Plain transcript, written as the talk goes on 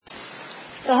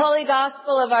The Holy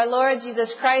Gospel of our Lord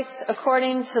Jesus Christ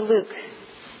according to Luke.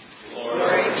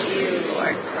 Glory to you,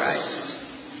 Lord Christ.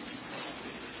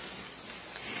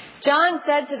 John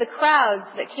said to the crowds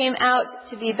that came out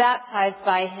to be baptized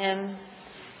by him,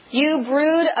 "You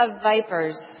brood of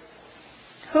vipers,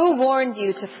 who warned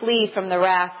you to flee from the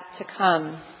wrath to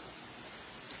come?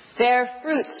 Bear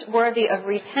fruits worthy of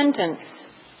repentance.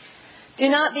 Do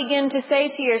not begin to say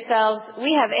to yourselves,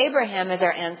 'We have Abraham as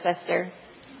our ancestor.'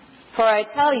 For I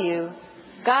tell you,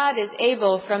 God is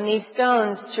able from these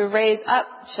stones to raise up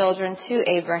children to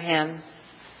Abraham.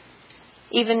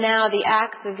 Even now the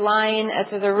axe is lying at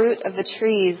the root of the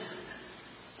trees.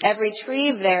 Every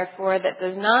tree, therefore, that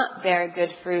does not bear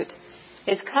good fruit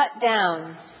is cut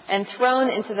down and thrown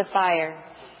into the fire."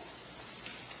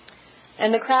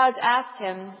 And the crowds asked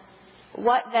him,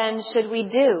 "What then should we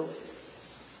do?"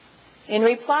 In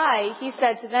reply, he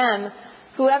said to them,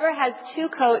 "Whoever has 2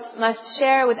 coats must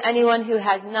share with anyone who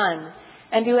has none,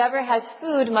 and whoever has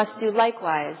food must do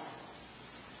likewise."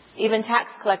 Even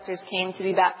tax collectors came to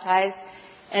be baptized,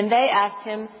 and they asked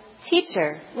him,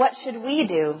 "Teacher, what should we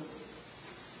do?"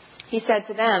 He said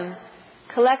to them,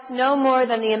 "Collect no more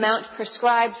than the amount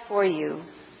prescribed for you."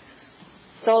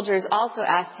 Soldiers also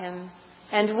asked him,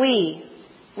 "And we,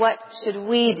 what should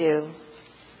we do?"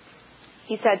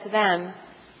 He said to them,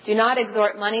 "Do not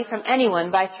extort money from anyone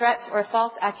by threat or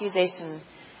false accusation,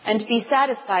 and be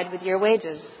satisfied with your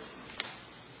wages."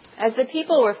 As the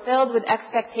people were filled with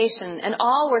expectation, and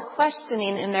all were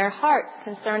questioning in their hearts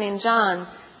concerning John,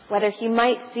 whether he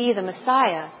might be the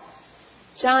Messiah,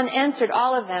 John answered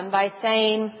all of them by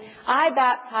saying, "I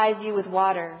baptize you with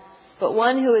water, but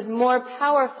one who is more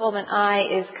powerful than I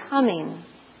is coming.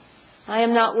 I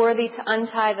am not worthy to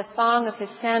untie the thong of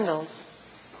his sandals.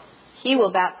 He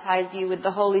will baptize you with the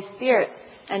Holy Spirit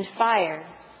and fire.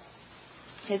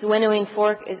 His winnowing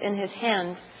fork is in his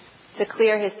hand to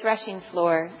clear his threshing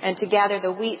floor and to gather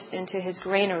the wheat into his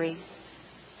granary.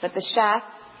 But the chaff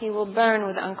he will burn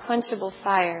with unquenchable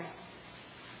fire."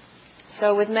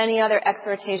 So with many other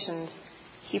exhortations,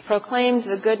 he proclaims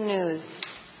the good news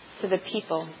to the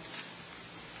people.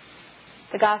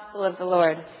 The Gospel of the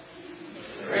Lord.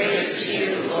 Praise to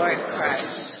you, Lord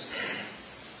Christ.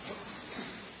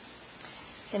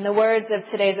 In the words of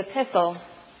today's epistle,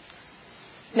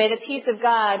 may the peace of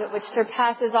God, which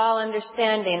surpasses all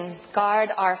understanding,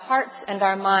 guard our hearts and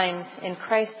our minds in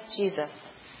Christ Jesus.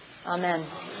 Amen.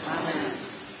 Amen.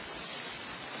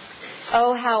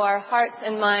 Oh, how our hearts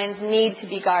and minds need to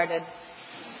be guarded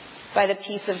by the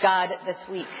peace of God this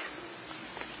week.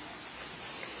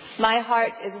 My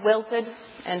heart is wilted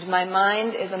and my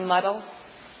mind is a muddle.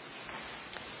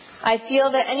 I feel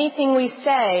that anything we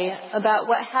say about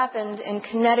what happened in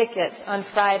Connecticut on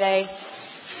Friday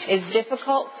is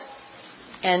difficult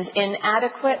and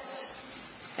inadequate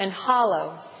and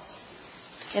hollow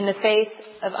in the face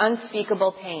of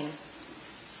unspeakable pain.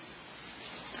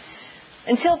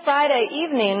 Until Friday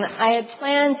evening, I had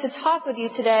planned to talk with you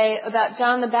today about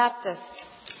John the Baptist,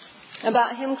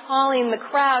 about him calling the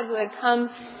crowd who had come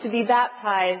to be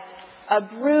baptized a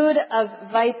brood of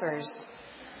vipers,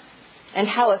 and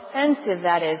how offensive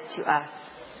that is to us.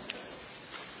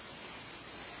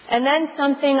 And then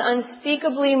something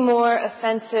unspeakably more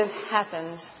offensive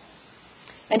happened.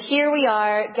 And here we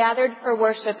are, gathered for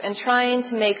worship and trying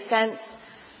to make sense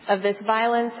of this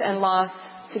violence and loss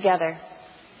together.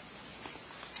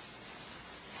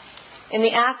 In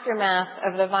the aftermath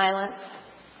of the violence,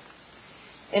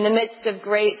 in the midst of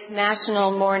great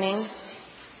national mourning,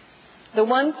 the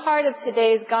one part of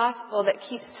today's gospel that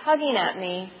keeps tugging at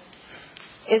me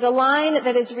is a line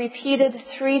that is repeated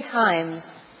 3 times.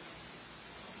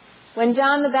 When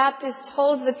John the Baptist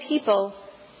told the people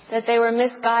that they were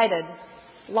misguided,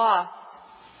 lost,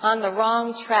 on the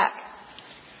wrong track,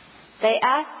 they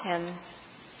asked him,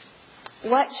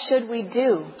 "What should we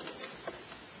do?"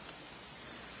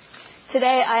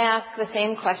 Today I ask the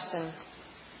same question.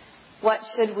 What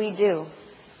should we do?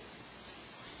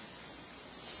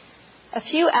 A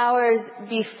few hours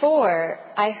before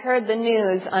I heard the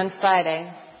news on Friday,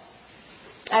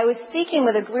 I was speaking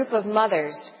with a group of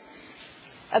mothers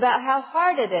about how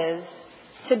hard it is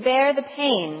to bear the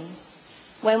pain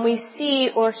when we see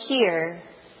or hear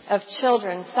of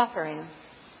children suffering.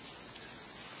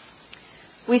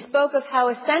 We spoke of how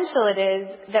essential it is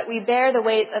that we bear the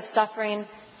weight of suffering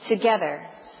together,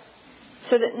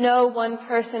 so that no one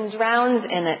person drowns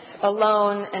in it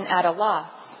alone and at a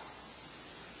loss.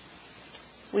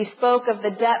 We spoke of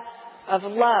the depth of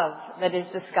love that is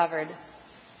discovered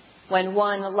when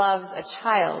one loves a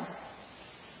child,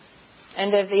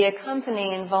 and of the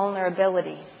accompanying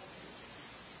vulnerability.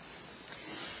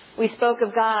 We spoke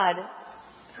of God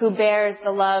who bears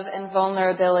the love and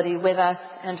vulnerability with us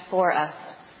and for us.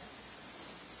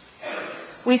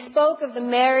 We spoke of the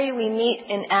Mary we meet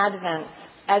in Advent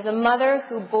as a mother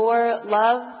who bore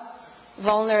love,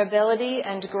 vulnerability,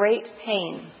 and great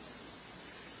pain.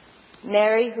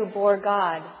 Mary who bore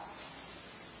God,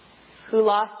 who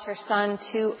lost her son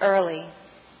too early.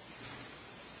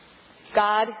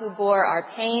 God who bore our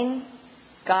pain,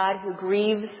 God who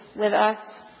grieves with us.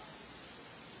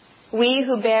 We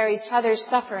who bear each other's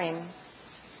suffering.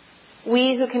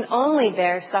 We who can only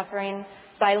bear suffering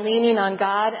by leaning on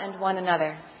God and one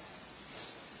another.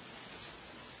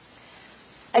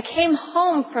 I came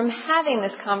home from having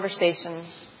this conversation,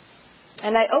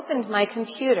 and I opened my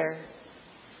computer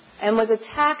and was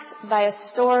attacked by a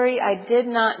story I did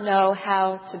not know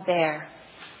how to bear.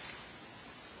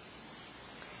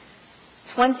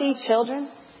 20 children?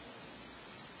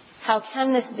 How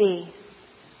can this be?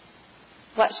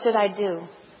 What should I do?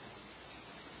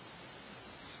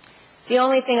 The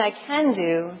only thing I can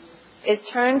do is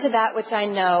turn to that which I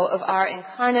know of our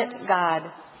incarnate God,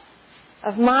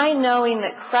 of my knowing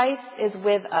that Christ is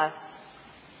with us,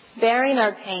 bearing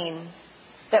our pain,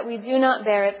 that we do not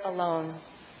bear it alone.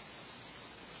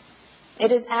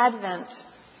 It is Advent,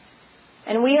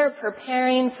 and we are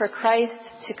preparing for Christ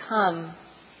to come.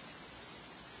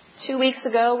 2 weeks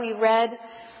ago, we read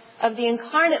of the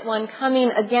Incarnate One coming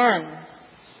again.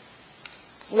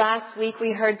 Last week,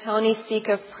 we heard Tony speak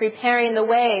of preparing the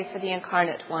way for the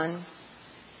Incarnate One.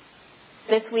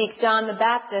 This week, John the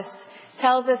Baptist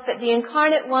tells us that the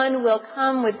Incarnate One will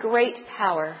come with great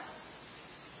power.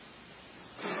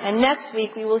 And next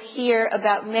week, we will hear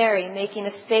about Mary making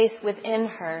a space within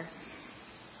her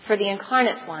for the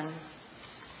Incarnate One.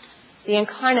 The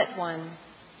Incarnate One,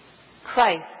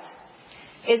 Christ,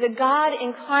 is a God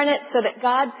incarnate so that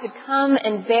God could come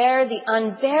and bear the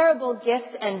unbearable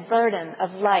gift and burden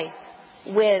of life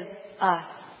with us.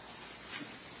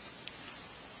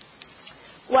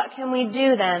 What can we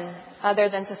do then other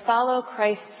than to follow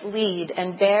Christ's lead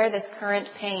and bear this current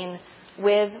pain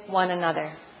with one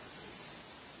another?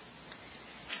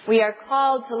 We are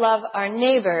called to love our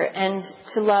neighbor and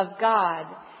to love God,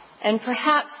 and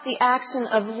perhaps the action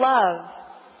of love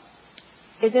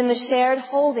is in the shared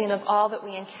holding of all that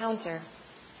we encounter.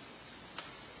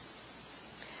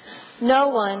 No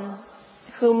one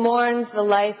who mourns the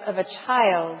life of a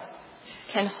child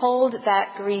can hold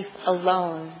that grief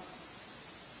alone.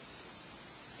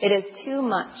 It is too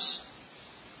much.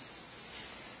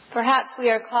 Perhaps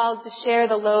we are called to share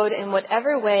the load in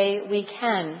whatever way we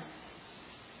can.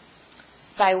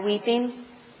 By weeping,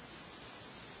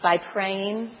 by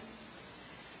praying,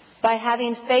 by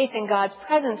having faith in God's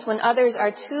presence when others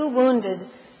are too wounded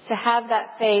to have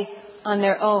that faith on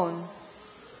their own.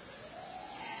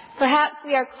 Perhaps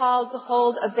we are called to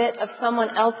hold a bit of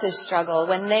someone else's struggle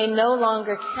when they no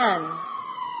longer can.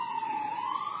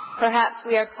 Perhaps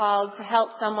we are called to help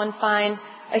someone find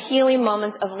a healing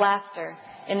moment of laughter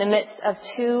in the midst of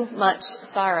too much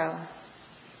sorrow.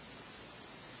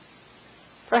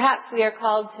 Perhaps we are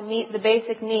called to meet the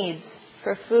basic needs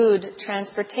for food,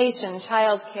 transportation,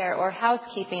 childcare, or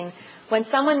housekeeping when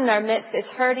someone in our midst is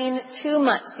hurting too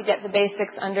much to get the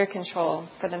basics under control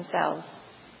for themselves.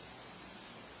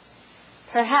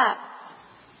 Perhaps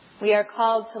we are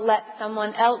called to let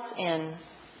someone else in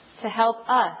to help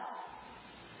us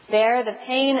bear the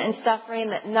pain and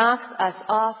suffering that knocks us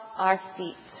off our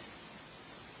feet.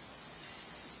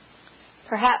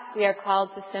 Perhaps we are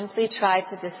called to simply try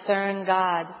to discern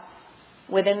God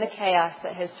within the chaos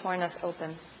that has torn us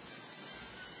open.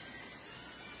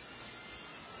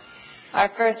 Our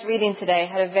first reading today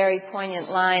had a very poignant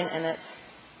line in it.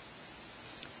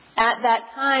 At that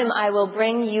time I will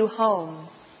bring you home,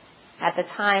 at the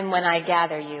time when I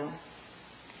gather you.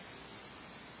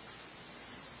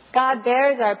 God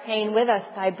bears our pain with us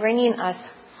by bringing us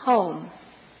home,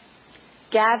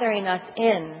 gathering us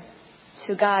in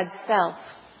to God's self.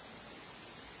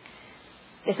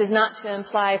 This is not to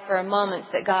imply for a moment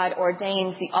that God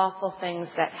ordains the awful things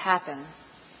that happen.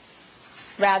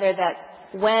 Rather, that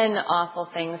when awful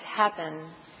things happen,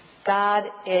 God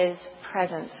is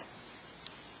present,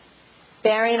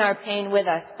 bearing our pain with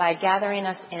us by gathering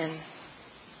us in.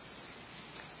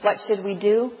 What should we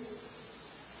do?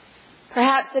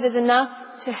 Perhaps it is enough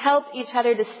to help each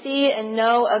other to see and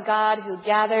know a God who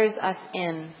gathers us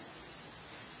in,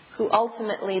 who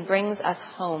ultimately brings us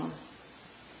home.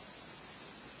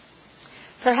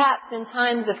 Perhaps in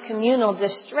times of communal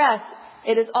distress,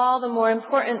 it is all the more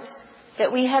important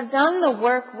that we have done the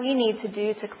work we need to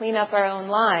do to clean up our own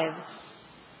lives.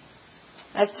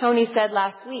 As Tony said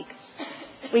last week,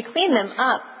 we clean them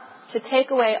up to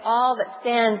take away all that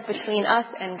stands between us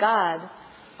and God,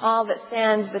 all that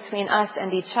stands between us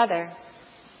and each other.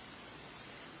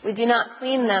 We do not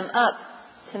clean them up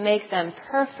to make them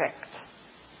perfect,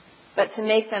 but to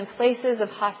make them places of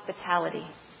hospitality.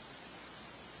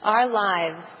 Our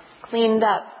lives, cleaned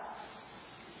up,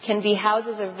 can be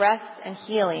houses of rest and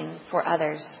healing for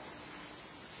others.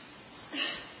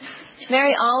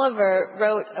 Mary Oliver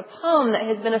wrote a poem that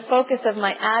has been a focus of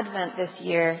my Advent this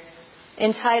year,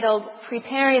 entitled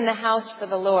Preparing the House for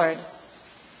the Lord.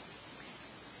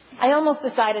 I almost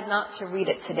decided not to read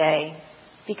it today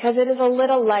because it is a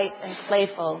little light and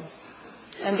playful,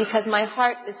 and because my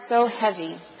heart is so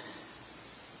heavy.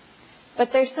 But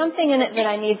there's something in it that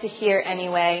I need to hear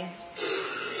anyway,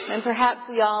 and perhaps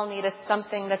we all need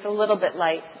something that's a little bit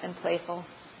light and playful.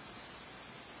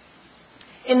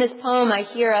 In this poem, I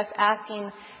hear us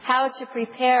asking how to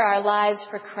prepare our lives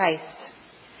for Christ.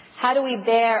 How do we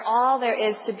bear all there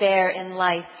is to bear in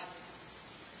life?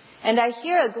 And I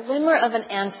hear a glimmer of an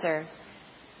answer,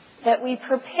 that we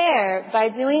prepare by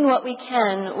doing what we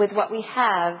can with what we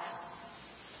have,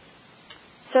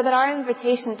 so that our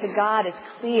invitation to God is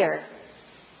clear,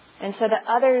 and so that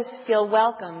others feel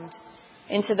welcomed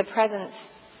into the presence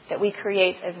that we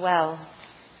create as well.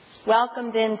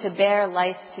 Welcomed in to bear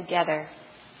life together.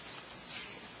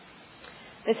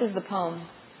 This is the poem.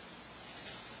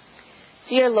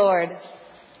 Dear Lord,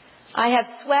 I have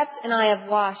swept and I have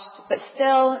washed, but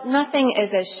still nothing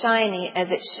is as shiny as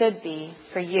it should be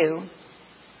for you.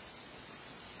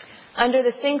 Under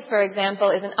the sink, for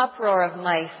example, is an uproar of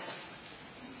mice.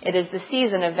 It is the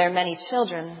season of their many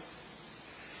children.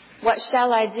 What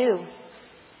shall I do?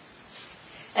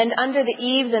 And under the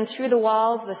eaves and through the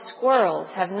walls, the squirrels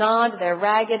have gnawed their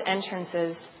ragged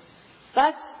entrances.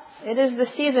 But it is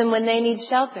the season when they need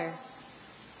shelter.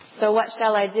 So what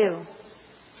shall I do?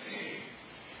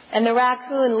 And the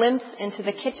raccoon limps into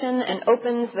the kitchen and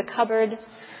opens the cupboard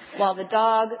while the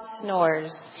dog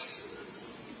snores.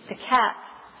 The cat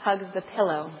hugs the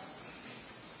pillow.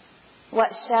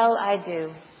 What shall I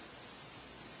do?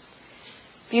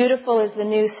 Beautiful is the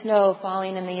new snow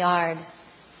falling in the yard,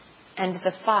 and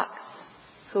the fox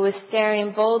who is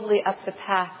staring boldly up the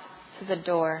path to the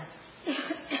door.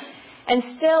 And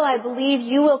still I believe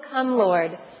you will come,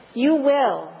 Lord. You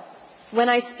will. When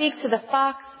I speak to the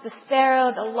fox, the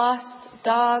sparrow, the lost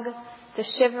dog, the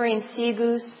shivering sea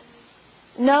goose,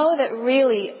 know that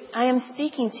really I am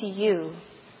speaking to you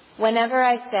whenever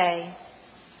I say,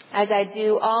 as I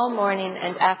do all morning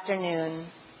and afternoon,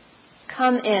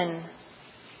 come in,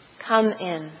 come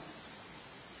in.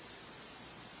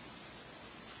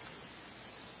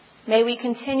 May we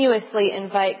continuously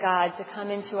invite God to come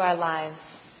into our lives,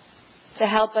 to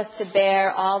help us to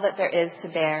bear all that there is to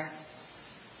bear.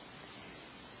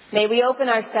 May we open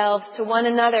ourselves to one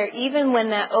another even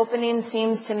when that opening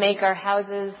seems to make our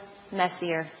houses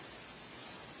messier.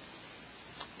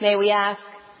 May we ask,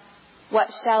 what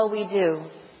shall we do?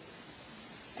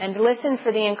 And listen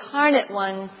for the Incarnate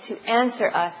One to answer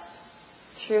us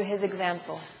through his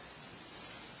example.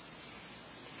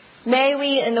 May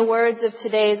we, in the words of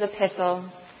today's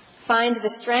epistle, find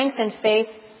the strength and faith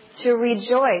to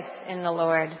rejoice in the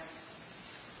Lord,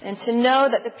 and to know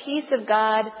that the peace of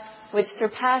God, which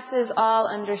surpasses all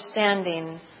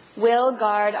understanding, will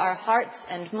guard our hearts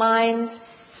and minds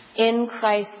in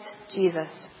Christ Jesus.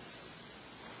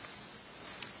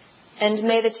 And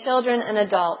may the children and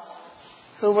adults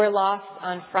who were lost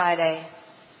on Friday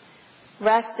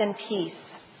rest in peace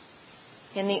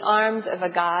in the arms of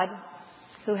a God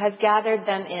who has gathered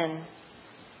them in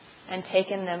and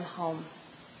taken them home.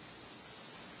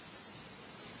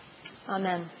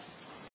 Amen.